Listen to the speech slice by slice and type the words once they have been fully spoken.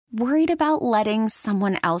Worried about letting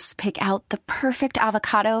someone else pick out the perfect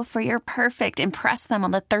avocado for your perfect impress them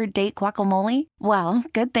on the third date guacamole? Well,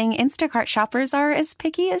 good thing Instacart shoppers are as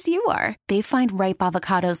picky as you are. They find ripe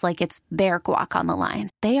avocados like it's their guac on the line.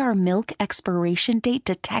 They are milk expiration date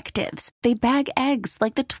detectives. They bag eggs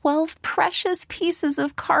like the 12 precious pieces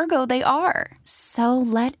of cargo they are. So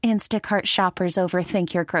let Instacart shoppers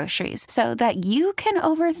overthink your groceries so that you can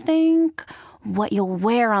overthink what you'll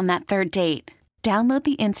wear on that third date. Download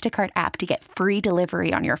the Instacart app to get free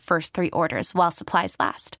delivery on your first 3 orders while supplies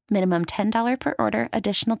last. Minimum $10 per order.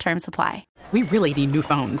 Additional terms apply. We really need new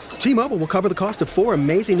phones. T-Mobile will cover the cost of 4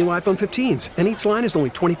 amazing new iPhone 15s, and each line is only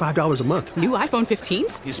 $25 a month. New iPhone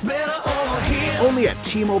 15s? It's better over here. Only at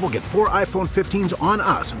T-Mobile, get 4 iPhone 15s on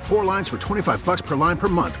us and 4 lines for $25 per line per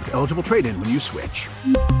month with eligible trade-in when you switch.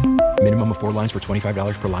 Minimum of 4 lines for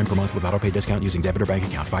 $25 per line per month with autopay discount using debit or bank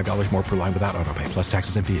account. $5 more per line without autopay, plus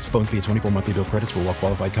taxes and fees. Phone fee at 24 monthly bill credits for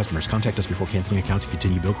well-qualified customers. Contact us before canceling account to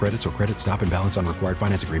continue bill credits or credit stop and balance on required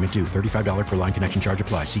finance agreement due. $35 per line connection charge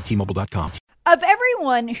applies. See T-Mobile.com. Of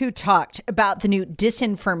everyone who talked about the new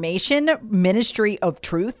disinformation ministry of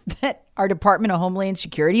truth that our Department of Homeland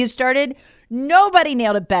Security has started, nobody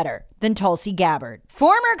nailed it better than Tulsi Gabbard,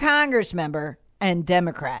 former Congress member and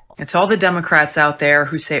Democrat. It's all the Democrats out there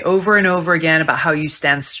who say over and over again about how you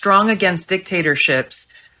stand strong against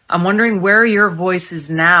dictatorships. I'm wondering where are your voices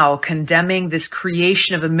now condemning this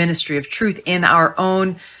creation of a ministry of truth in our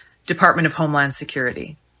own Department of Homeland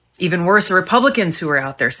Security. Even worse, the Republicans who are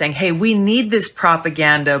out there saying, hey, we need this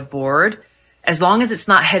propaganda board as long as it's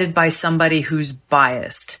not headed by somebody who's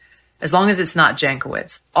biased, as long as it's not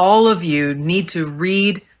Jankowicz. All of you need to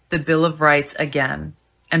read the Bill of Rights again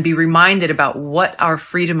and be reminded about what our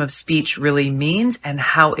freedom of speech really means and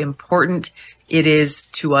how important it is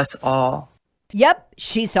to us all. Yep,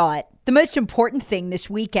 she saw it. The most important thing this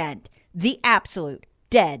weekend, the absolute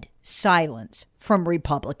dead silence from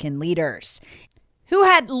Republican leaders who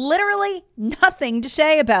had literally nothing to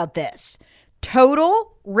say about this.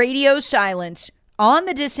 Total radio silence on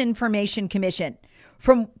the Disinformation Commission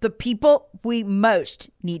from the people we most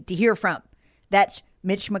need to hear from. That's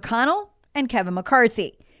Mitch McConnell and Kevin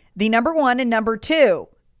McCarthy, the number 1 and number 2,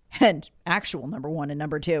 and actual number 1 and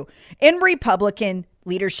number 2 in Republican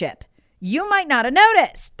leadership. You might not have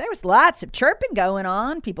noticed. There was lots of chirping going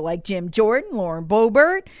on. People like Jim Jordan, Lauren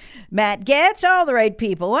Boebert, Matt Gaetz, all the right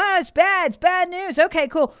people. Oh, it's bad news. Okay,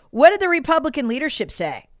 cool. What did the Republican leadership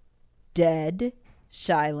say? Dead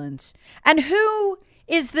silence. And who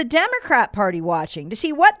is the Democrat Party watching to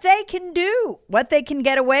see what they can do, what they can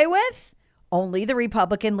get away with? Only the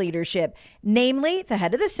Republican leadership, namely the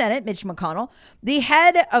head of the Senate, Mitch McConnell, the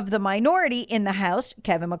head of the minority in the House,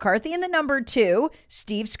 Kevin McCarthy, and the number 2,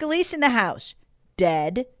 Steve Scalise in the House.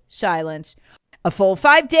 Dead silence. A full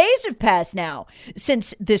 5 days have passed now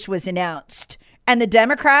since this was announced, and the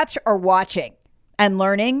Democrats are watching and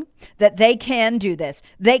learning that they can do this.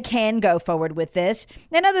 They can go forward with this.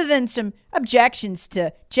 And other than some objections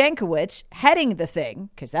to Jankowicz heading the thing,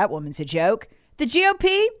 because that woman's a joke, the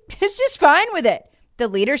GOP is just fine with it. The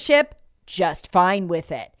leadership, just fine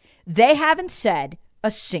with it. They haven't said a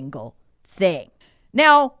single thing.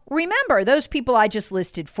 Now, remember those people I just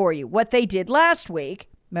listed for you, what they did last week,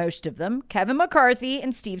 most of them, Kevin McCarthy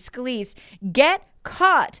and Steve Scalise, get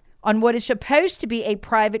caught on what is supposed to be a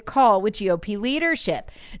private call with GOP leadership,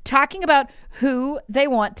 talking about who they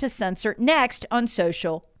want to censor next on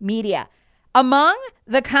social media. Among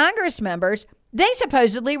the Congress members they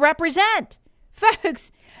supposedly represent.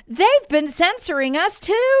 Folks, they've been censoring us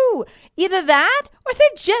too. Either that or they're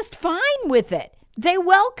just fine with it. They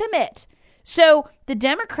welcome it. So the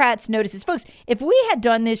Democrats notice this. Folks, if we had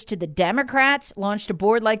done this to the Democrats, launched a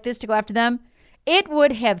board like this to go after them, it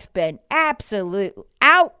would have been absolute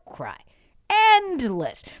outcry.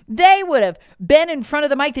 Endless. They would have been in front of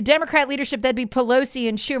the mic. The Democrat leadership, that'd be Pelosi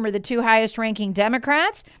and Schumer, the 2 highest ranking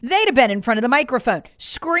Democrats. They'd have been in front of the microphone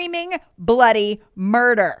screaming bloody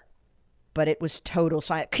murder. But it was total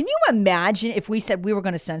silence. Can you imagine if we said we were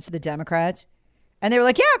going to censor the Democrats? And they were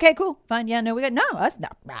like, yeah, okay, cool, fine. Yeah, no, that's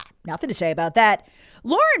nothing to say about that.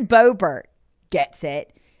 Lauren Boebert gets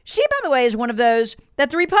it. She, by the way, is one of those that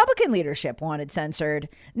the Republican leadership wanted censored.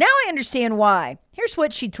 Now I understand why. Here's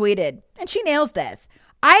what she tweeted, and she nails this.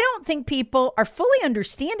 I don't think people are fully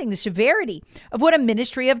understanding the severity of what a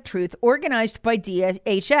ministry of truth organized by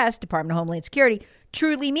DHS, Department of Homeland Security,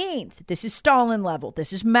 truly means. This is Stalin level.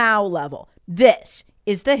 This is Mao level. This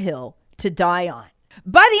is the hill to die on.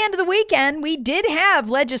 By the end of the weekend, we did have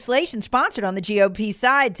legislation sponsored on the GOP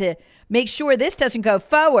side to make sure this doesn't go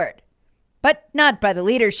forward, but not by the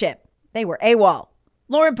leadership. They were AWOL.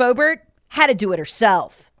 Lauren Boebert had to do it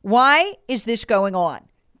herself. Why is this going on?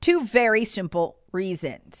 two very simple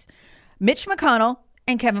reasons. Mitch McConnell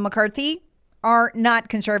and Kevin McCarthy are not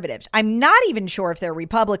conservatives. I'm not even sure if they're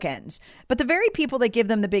Republicans, but the very people that give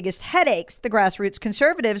them the biggest headaches, the grassroots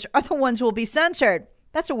conservatives, are the ones who will be censored.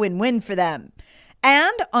 That's a win-win for them.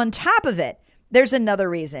 And on top of it, there's another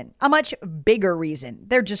reason, a much bigger reason.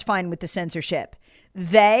 They're just fine with the censorship.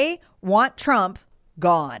 They want Trump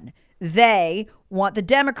gone. They want the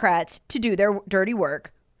Democrats to do their dirty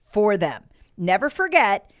work for them. Never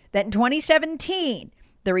forget that in 2017,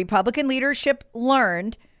 the Republican leadership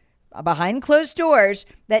learned behind closed doors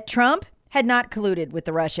that Trump had not colluded with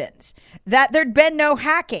the Russians, that there'd been no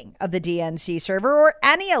hacking of the DNC server or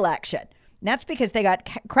any election. And that's because they got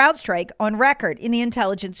CrowdStrike on record in the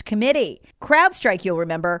Intelligence Committee. CrowdStrike, you'll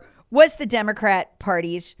remember, was the Democrat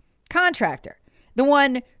Party's contractor, the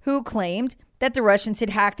one who claimed that the Russians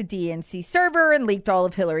had hacked the DNC server and leaked all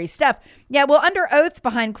of Hillary's stuff. Yeah, well, under oath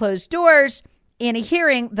behind closed doors in a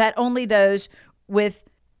hearing that only those with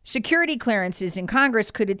security clearances in Congress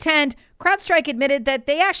could attend, CrowdStrike admitted that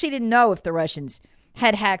they actually didn't know if the Russians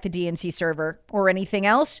had hacked the DNC server or anything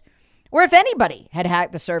else, or if anybody had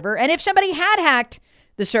hacked the server. And if somebody had hacked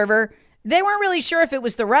the server, they weren't really sure if it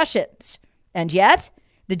was the Russians. And yet,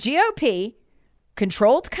 the GOP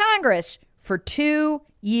controlled Congress for 2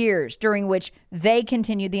 years, during which they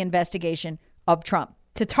continued the investigation of Trump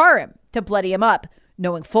to tar him, to bloody him up,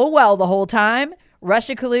 knowing full well the whole time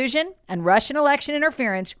Russia collusion and Russian election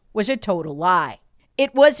interference was a total lie.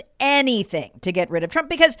 It was anything to get rid of Trump,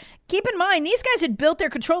 because keep in mind, these guys had built their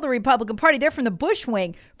control of the Republican Party. They're from the Bush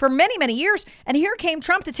wing for many, many years. And here came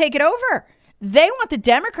Trump to take it over. They want the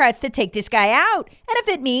Democrats to take this guy out. And if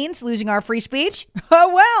it means losing our free speech,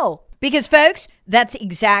 oh well. Because, folks, that's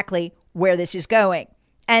exactly where this is going.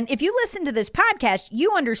 And if you listen to this podcast,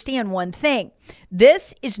 you understand one thing.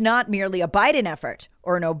 This is not merely a Biden effort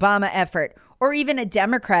or an Obama effort or even a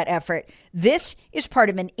Democrat effort. This is part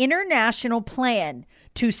of an international plan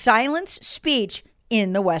to silence speech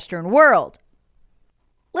in the Western world.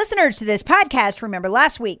 Listeners to this podcast remember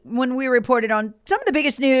last week when we reported on some of the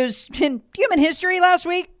biggest news in human history last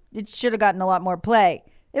week. It should have gotten a lot more play.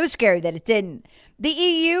 It was scary that it didn't. The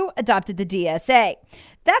EU adopted the DSA.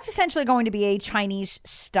 That's essentially going to be a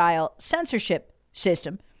Chinese-style censorship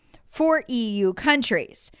system for EU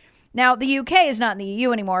countries. Now, the UK is not in the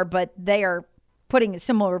EU anymore, but they are putting a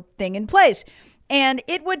similar thing in place. And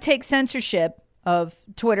it would take censorship of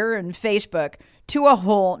Twitter and Facebook to a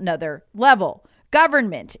whole nother level.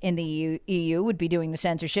 Government in the EU would be doing the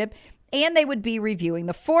censorship, and they would be reviewing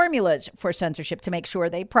the formulas for censorship to make sure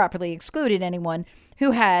they properly excluded anyone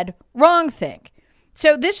who had wrongthink.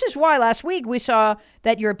 So this is why last week we saw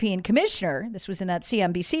that European commissioner, this was in that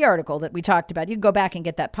CNBC article that we talked about. You can go back and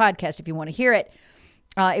get that podcast if you want to hear it.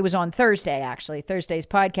 It was on Thursday, actually, Thursday's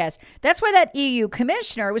podcast. That's why that EU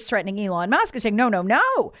commissioner was threatening Elon Musk and saying,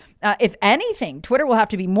 no. If anything, Twitter will have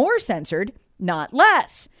to be more censored, not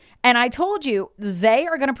less. And I told you they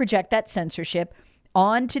are going to project that censorship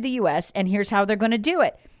onto the U.S., and here's how they're going to do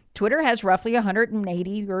it. Twitter has roughly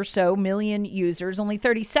 180 or so million users, only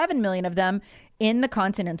 37 million of them in the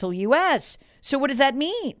continental U.S. So what does that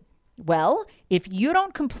mean? Well, if you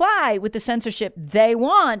don't comply with the censorship they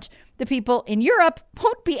want, the people in Europe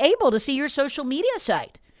won't be able to see your social media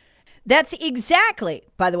site. That's exactly,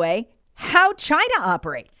 by the way, how China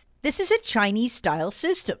operates. This is a Chinese-style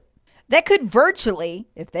system that could virtually,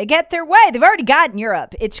 if they get their way, they've already got in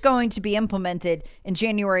Europe. It's going to be implemented in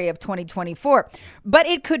January of 2024. But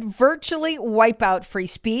it could virtually wipe out free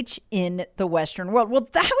speech in the Western world. Well,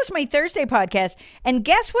 that was my Thursday podcast. And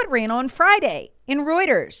guess what ran on Friday in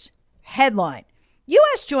Reuters? Headline: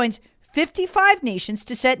 U.S. joins 55 nations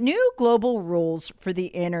to set new global rules for the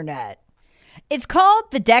internet. It's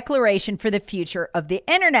called the Declaration for the Future of the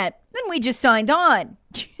Internet, and we just signed on.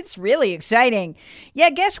 It's really exciting. Yeah,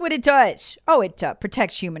 guess what it does? Oh, it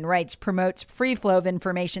protects human rights, promotes free flow of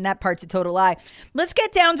information. That part's a total lie. Let's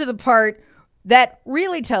get down to the part that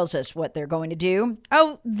really tells us what they're going to do.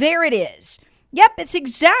 Oh, there it is. Yep, it's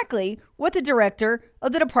exactly what the director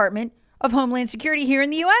of the Department of Homeland Security here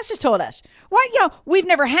in the U.S. has told us. Why, we've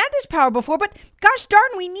never had this power before, but gosh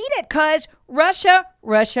darn, we need it because Russia.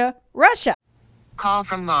 Call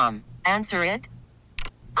from mom. Answer it.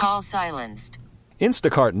 Call silenced.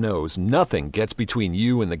 Instacart knows nothing gets between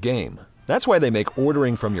you and the game. That's why they make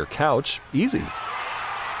ordering from your couch easy.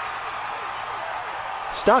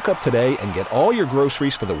 Stock up today and get all your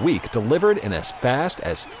groceries for the week delivered in as fast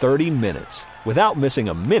as 30 minutes without missing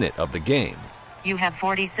a minute of the game. You have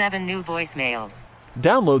 47 new voicemails.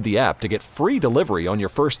 Download the app to get free delivery on your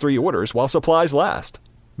first 3 orders while supplies last.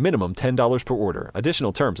 Minimum $10 per order.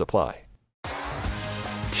 Additional terms apply.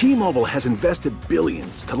 T-Mobile has invested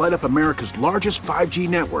billions to light up America's largest 5G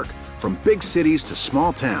network, from big cities to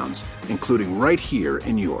small towns, including right here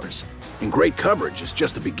in yours. And great coverage is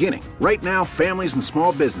just the beginning. Right now, families and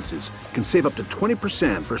small businesses can save up to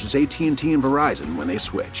 20% versus AT&T and Verizon when they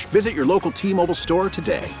switch. Visit your local T-Mobile store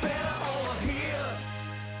today.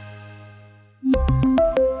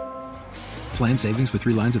 Plan savings with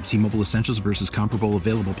 3 lines of T-Mobile Essentials versus comparable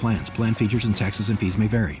available plans. Plan features and taxes and fees may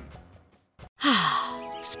vary.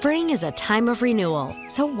 Spring is a time of renewal,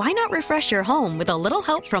 so why not refresh your home with a little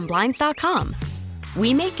help from Blinds.com?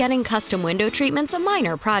 We make getting custom window treatments a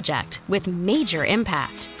minor project with major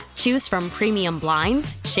impact. Choose from premium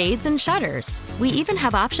blinds, shades, and shutters. We even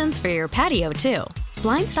have options for your patio, too.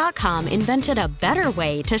 Blinds.com invented a better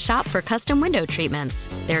way to shop for custom window treatments.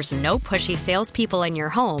 There's no pushy salespeople in your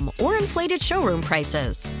home or inflated showroom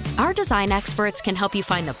prices. Our design experts can help you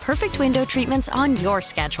find the perfect window treatments on your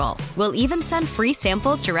schedule. We'll even send free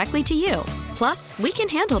samples directly to you. Plus, we can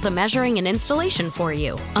handle the measuring and installation for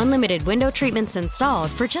you. Unlimited window treatments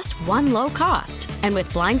installed for just one low cost. And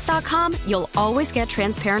with Blinds.com, you'll always get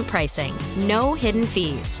transparent pricing. No hidden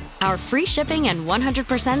fees. Our free shipping and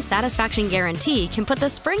 100% satisfaction guarantee can put the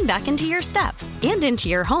spring back into your step and into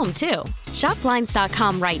your home, too. Shop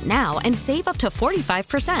Blinds.com right now and save up to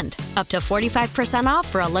 45%. Up to 45% off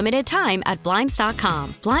for a limited time at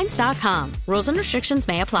Blinds.com. Blinds.com. Rules and restrictions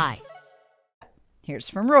may apply. Here's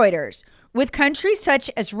from Reuters. With countries such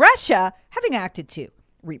as Russia having acted to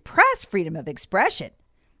repress freedom of expression,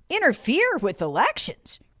 interfere with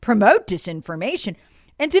elections, promote disinformation,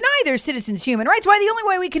 and deny their citizens human rights, why the only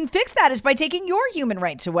way we can fix that is by taking your human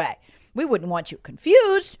rights away. We wouldn't want you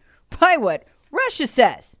confused by what Russia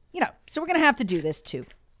says. So we're going to have to do this to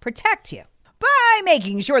protect you by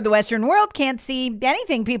making sure the Western world can't see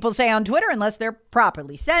anything people say on Twitter unless they're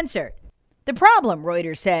properly censored. The problem,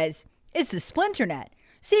 Reuters says, is the splinternet.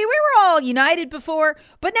 See, we were all united before,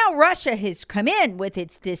 but now Russia has come in with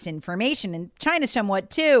its disinformation, and China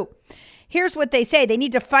somewhat too. Here's what they say. They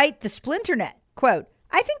need to fight the splinternet. Quote,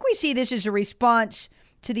 I think we see this as a response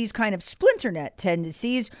to these kind of splinternet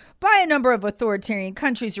tendencies by a number of authoritarian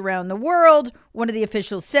countries around the world, one of the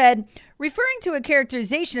officials said, referring to a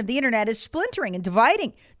characterization of the internet as splintering and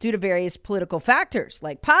dividing due to various political factors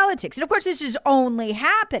like politics. And of course, this is only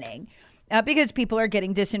happening because people are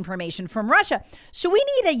getting disinformation from Russia. So we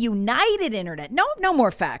need a united internet. No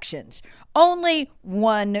more factions. Only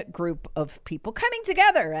one group of people coming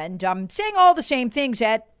together and saying all the same things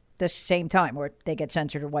at the same time, or they get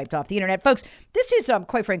censored or wiped off the internet. Folks, this is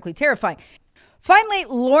quite frankly terrifying. Finally,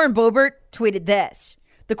 Lauren Boebert tweeted this.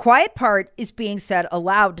 The quiet part is being said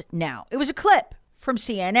aloud now. It was a clip from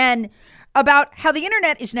CNN about how the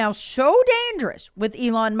internet is now so dangerous with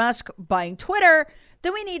Elon Musk buying Twitter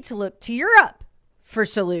that we need to look to Europe for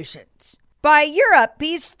solutions. By Europe,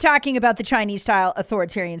 he's talking about the Chinese-style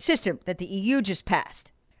authoritarian system that the EU just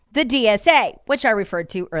passed. The DSA, which I referred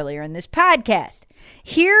to earlier in this podcast.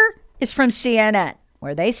 Here is from CNN,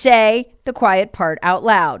 where they say the quiet part out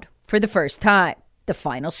loud for the first time. The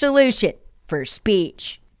final solution for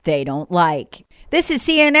speech they don't like. This is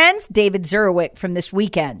CNN's David Zurwick from this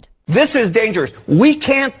weekend. This is dangerous. We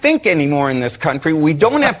can't think anymore in this country. We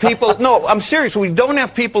don't have people. No, I'm serious. We don't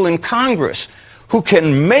have people in Congress who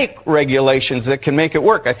can make regulations that can make it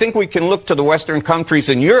work. I think we can look to the Western countries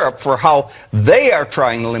in Europe for how they are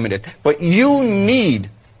trying to limit it. But you need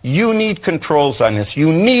controls on this.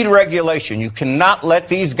 You need regulation. You cannot let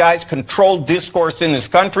these guys control discourse in this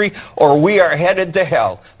country, or we are headed to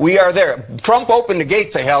hell. We are there. Trump opened the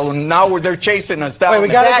gates of hell, and now they're chasing us down. Wait, we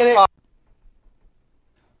gotta get it.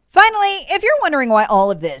 Finally, if you're wondering why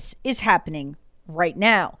all of this is happening right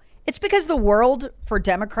now, it's because the world for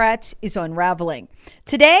Democrats is unraveling.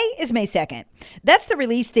 Today is May 2nd. That's the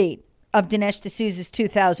release date of Dinesh D'Souza's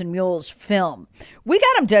 2000 Mules film. We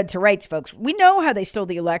got them dead to rights, folks. We know how they stole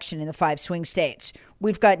the election in the 5 swing states.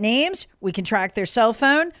 We've got names. We can track their cell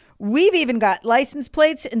phone. We've even got license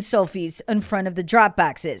plates and selfies in front of the drop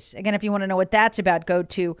boxes. Again, if you want to know what that's about, go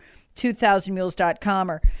to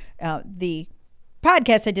 2000mules.com or the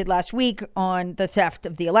podcast I did last week on the theft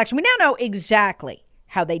of the election. We now know exactly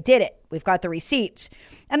how they did it. We've got the receipts.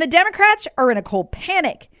 And the Democrats are in a cold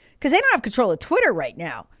panic because they don't have control of Twitter right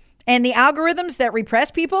now. And the algorithms that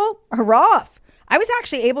repress people are off. I was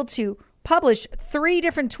actually able to publish 3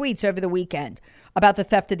 different tweets over the weekend about the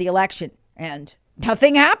theft of the election, and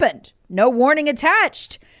nothing happened. No warning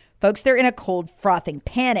attached. Folks, they're in a cold, frothing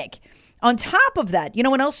panic. On top of that, you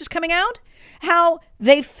know what else is coming out? How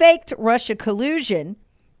they faked Russia collusion,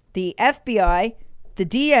 the FBI, the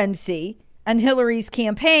DNC, and Hillary's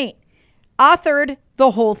campaign. Authored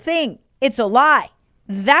the whole thing. It's a lie.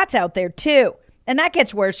 That's out there too. And that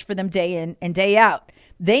gets worse for them day in and day out.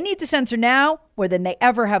 They need to censor now more than they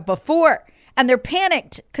ever have before. And they're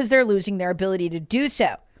panicked because they're losing their ability to do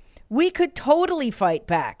so. We could totally fight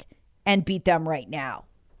back and beat them right now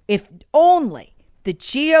if only the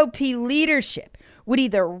GOP leadership would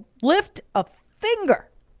either lift a finger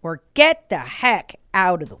or get the heck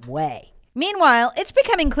out of the way. Meanwhile, it's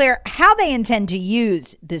becoming clear how they intend to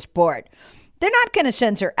use this board. They're not going to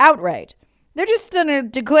censor outright. They're just going to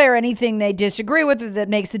declare anything they disagree with or that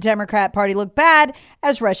makes the Democrat Party look bad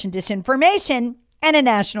as Russian disinformation and a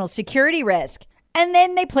national security risk. And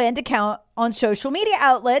then they plan to count on social media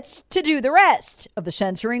outlets to do the rest of the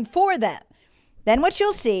censoring for them. Then what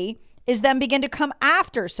you'll see is them begin to come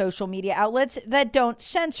after social media outlets that don't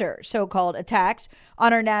censor so-called attacks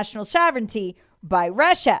on our national sovereignty by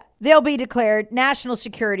Russia. They'll be declared national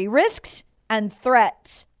security risks and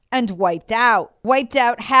threats and wiped out. Wiped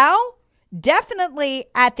out how? Definitely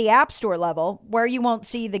at the App Store level, where you won't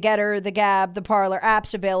see the Getter, the Gab, the Parler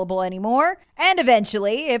apps available anymore. And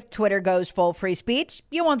eventually, if Twitter goes full free speech,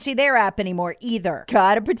 you won't see their app anymore either.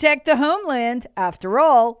 Gotta protect the homeland, after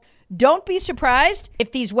all. Don't be surprised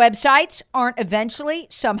if these websites aren't eventually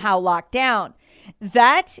somehow locked down.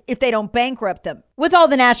 That's if they don't bankrupt them with all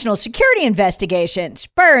the national security investigations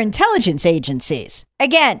by our intelligence agencies.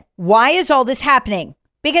 Again, why is all this happening?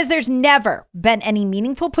 Because there's never been any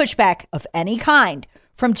meaningful pushback of any kind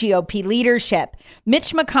from GOP leadership.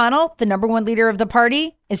 Mitch McConnell, the number one leader of the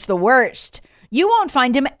party, is the worst. You won't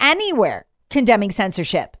find him anywhere condemning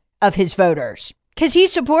censorship of his voters because he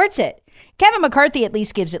supports it. Kevin McCarthy at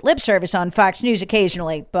least gives it lip service on Fox News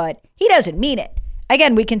occasionally, but he doesn't mean it.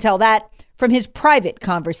 Again, we can tell that from his private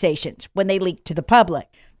conversations when they leak to the public.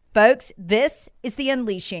 Folks, this is the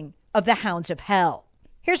unleashing of the hounds of hell.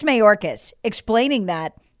 Here's Mayorkas explaining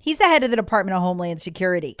that. He's the head of the Department of Homeland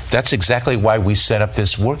Security. That's exactly why we set up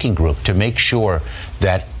this working group, to make sure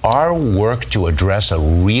that our work to address a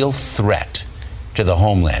real threat to the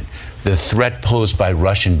homeland, the threat posed by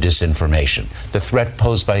Russian disinformation, the threat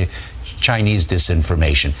posed by Chinese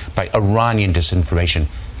disinformation, by Iranian disinformation,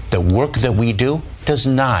 the work that we do does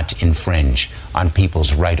not infringe on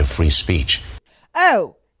people's right of free speech.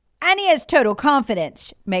 Oh, and he has total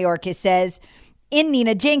confidence, Mayorkas says, in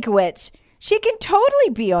Nina Jankowicz. She can totally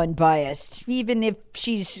be unbiased, even if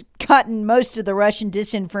she's gotten most of the Russian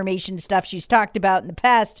disinformation stuff she's talked about in the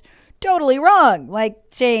past totally wrong, like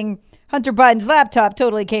saying Hunter Biden's laptop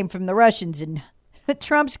totally came from the Russians in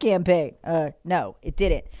Trump's campaign. No, it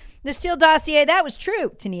didn't. The Steele dossier, that was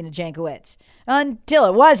true to Nina Jankowicz until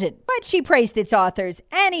it wasn't, but she praised its authors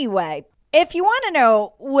anyway. If you want to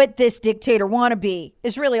know what this dictator wannabe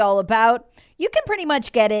is really all about, you can pretty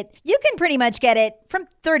much get it. You can pretty much get it from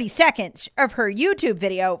 30 seconds of her YouTube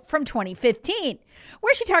video from 2015,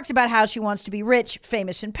 where she talks about how she wants to be rich,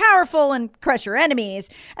 famous, and powerful and crush her enemies,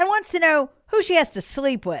 and wants to know who she has to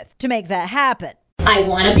sleep with to make that happen. I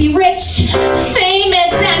want to be rich,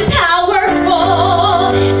 famous, and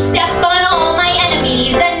powerful. Step on all my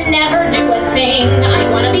enemies and never do a thing. I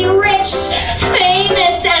want to be rich,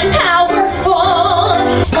 famous, and powerful.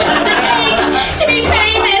 What does it take to be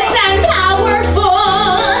famous and powerful?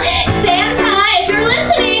 Santa, if you're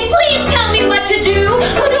listening, please tell me what to do.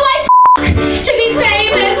 Who do I to be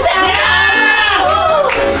famous and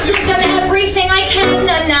powerful? I've done everything I can,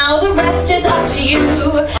 and now the rest is up to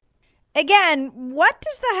you. Again, what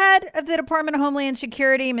does the head of the Department of Homeland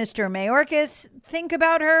Security, Mr. Mayorkas, think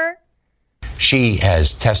about her? She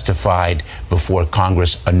has testified before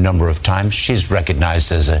Congress a number of times. She's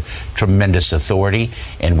recognized as a tremendous authority,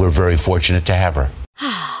 and we're very fortunate to have her.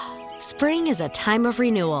 Spring is a time of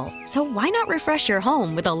renewal, so why not refresh your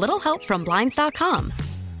home with a little help from Blinds.com?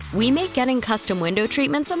 We make getting custom window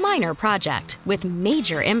treatments a minor project with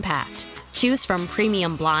major impact. Choose from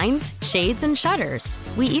premium blinds, shades, and shutters.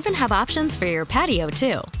 We even have options for your patio,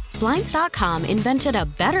 too. Blinds.com invented a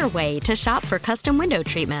better way to shop for custom window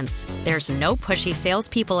treatments. There's no pushy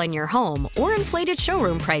salespeople in your home or inflated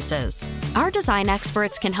showroom prices. Our design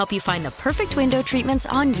experts can help you find the perfect window treatments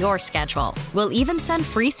on your schedule. We'll even send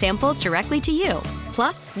free samples directly to you.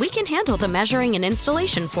 Plus, we can handle the measuring and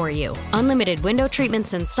installation for you. Unlimited window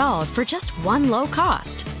treatments installed for just one low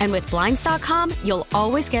cost. And with Blinds.com, you'll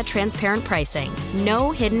always get transparent pricing.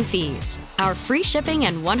 No hidden fees. Our free shipping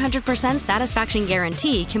and 100% satisfaction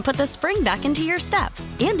guarantee can put the spring back into your step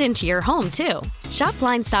and into your home, too. Shop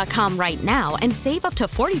Blinds.com right now and save up to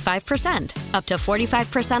 45%. Up to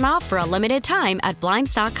 45% off for a limited time at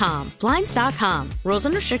Blinds.com. Blinds.com. Rules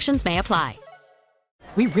and restrictions may apply.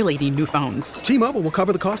 We really need new phones. T-Mobile will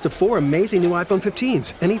cover the cost of 4 amazing new iPhone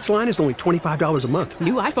 15s, and each line is only $25 a month.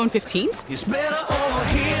 New iPhone 15s? It's better over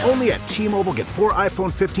here. Only at T-Mobile, get 4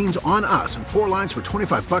 iPhone 15s on us and 4 lines for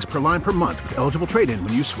 $25 per line per month with eligible trade-in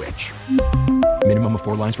when you switch. Minimum of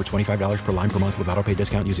 4 lines for $25 per line per month with autopay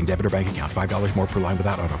discount using debit or bank account. $5 more per line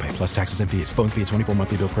without autopay, plus taxes and fees. Phone fee at 24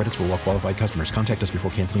 monthly bill credits for well-qualified customers. Contact us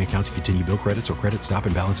before canceling account to continue bill credits or credit stop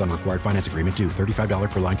and balance on required finance agreement due.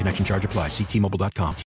 $35 per line connection charge applies. See T-Mobile.com.